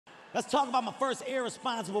Let's talk about my first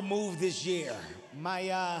irresponsible move this year.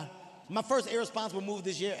 My first irresponsible move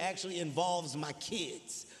this year actually involves my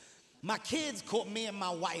kids. My kids caught me and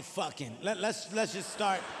my wife fucking. Let's just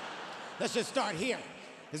start here.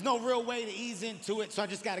 There's no real way to ease into it, so I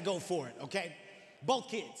just gotta go for it, okay? Both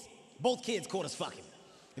kids caught us fucking.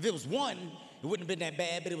 If it was one, it wouldn't have been that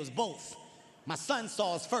bad, but it was both. My son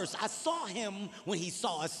saw us first. I saw him when he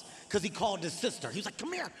saw us because he called his sister. He was like,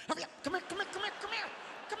 come here, hurry up, come here.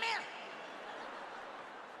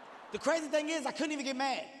 The crazy thing is, I couldn't even get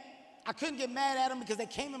mad. I couldn't get mad at them because they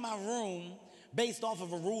came in my room based off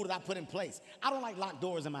of a rule that I put in place. I don't like locked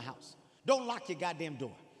doors in my house. Don't lock your goddamn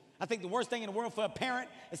door. I think the worst thing in the world for a parent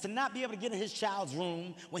is to not be able to get in his child's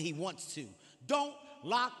room when he wants to. Don't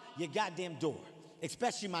lock your goddamn door,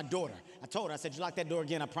 especially my daughter. I told her, I said, you lock that door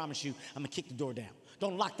again, I promise you, I'm gonna kick the door down.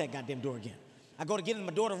 Don't lock that goddamn door again. I go to get in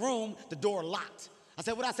my daughter's room, the door locked. I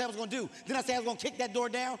said, what I said I was gonna do? Then I said I was gonna kick that door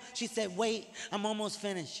down. She said, wait, I'm almost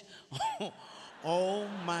finished. Oh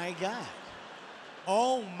my God.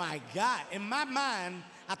 Oh my God. In my mind,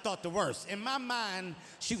 I thought the worst. In my mind,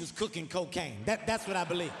 she was cooking cocaine. That's what I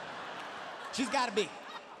believe. She's gotta be.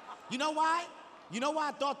 You know why? You know why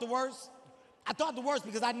I thought the worst? I thought the worst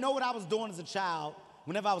because I know what I was doing as a child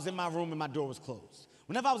whenever I was in my room and my door was closed.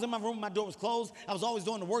 Whenever I was in my room and my door was closed, I was always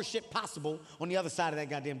doing the worst shit possible on the other side of that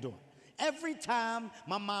goddamn door. Every time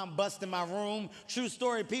my mom busted in my room, true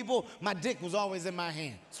story, people, my dick was always in my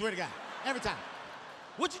hand. Swear to God. Every time.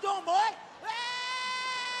 What you doing, boy?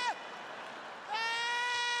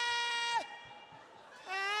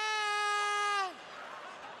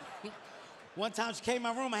 One time she came in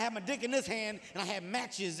my room, I had my dick in this hand, and I had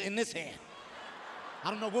matches in this hand.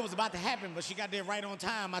 I don't know what was about to happen, but she got there right on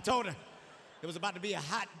time. I told her it was about to be a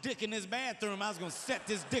hot dick in this bathroom. I was gonna set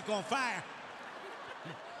this dick on fire.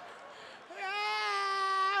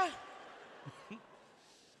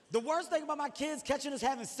 The worst thing about my kids catching us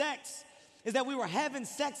having sex is that we were having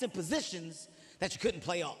sex in positions that you couldn't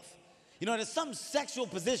play off. You know, there's some sexual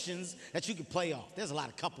positions that you can play off. There's a lot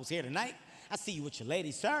of couples here tonight. I see you with your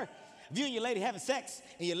lady, sir. If you and your lady having sex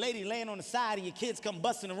and your lady laying on the side and your kids come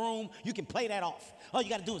bust in the room, you can play that off. All you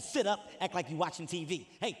gotta do is sit up, act like you're watching TV.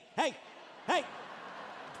 Hey, get the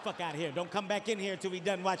fuck out of here. Don't come back in here until we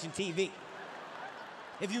done watching TV.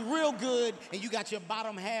 If you're real good and you got your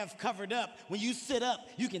bottom half covered up, when you sit up,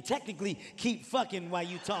 you can technically keep fucking while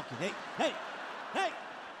you talking. Hey,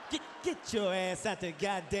 get your ass out the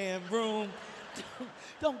goddamn room.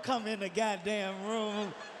 Don't come in the goddamn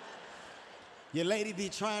room. Your lady be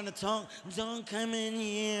trying to talk, don't come in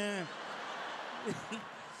here.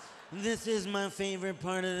 This is my favorite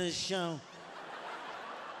part of the show.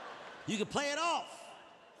 You can play it off.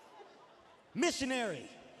 Missionary,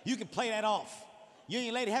 you can play that off. You and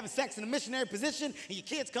your lady having sex in a missionary position and your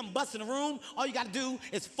kids come bust in the room, all you gotta do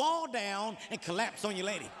is fall down and collapse on your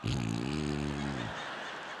lady.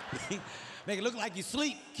 Make it look like you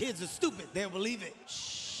sleep. Kids are stupid, they'll believe it.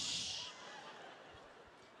 Shh.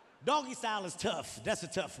 Doggy style is tough, that's a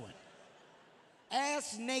tough one.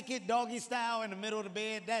 Ass naked doggy style in the middle of the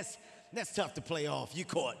bed, that's tough to play off, you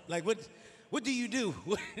caught. Like what do you do?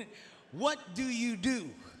 What do you do?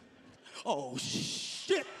 Oh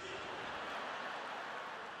shit.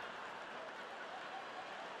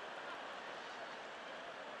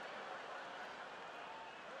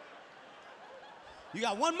 You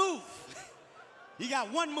got one move. You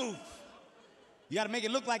got one move. You got to make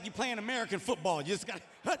it look like you're playing American football. You just got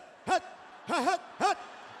to hut.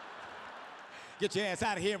 Get your ass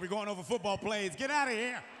out of here. We're going over football plays. Get out of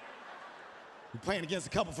here. We're playing against a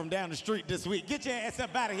couple from down the street this week. Get your ass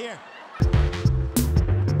up out of here.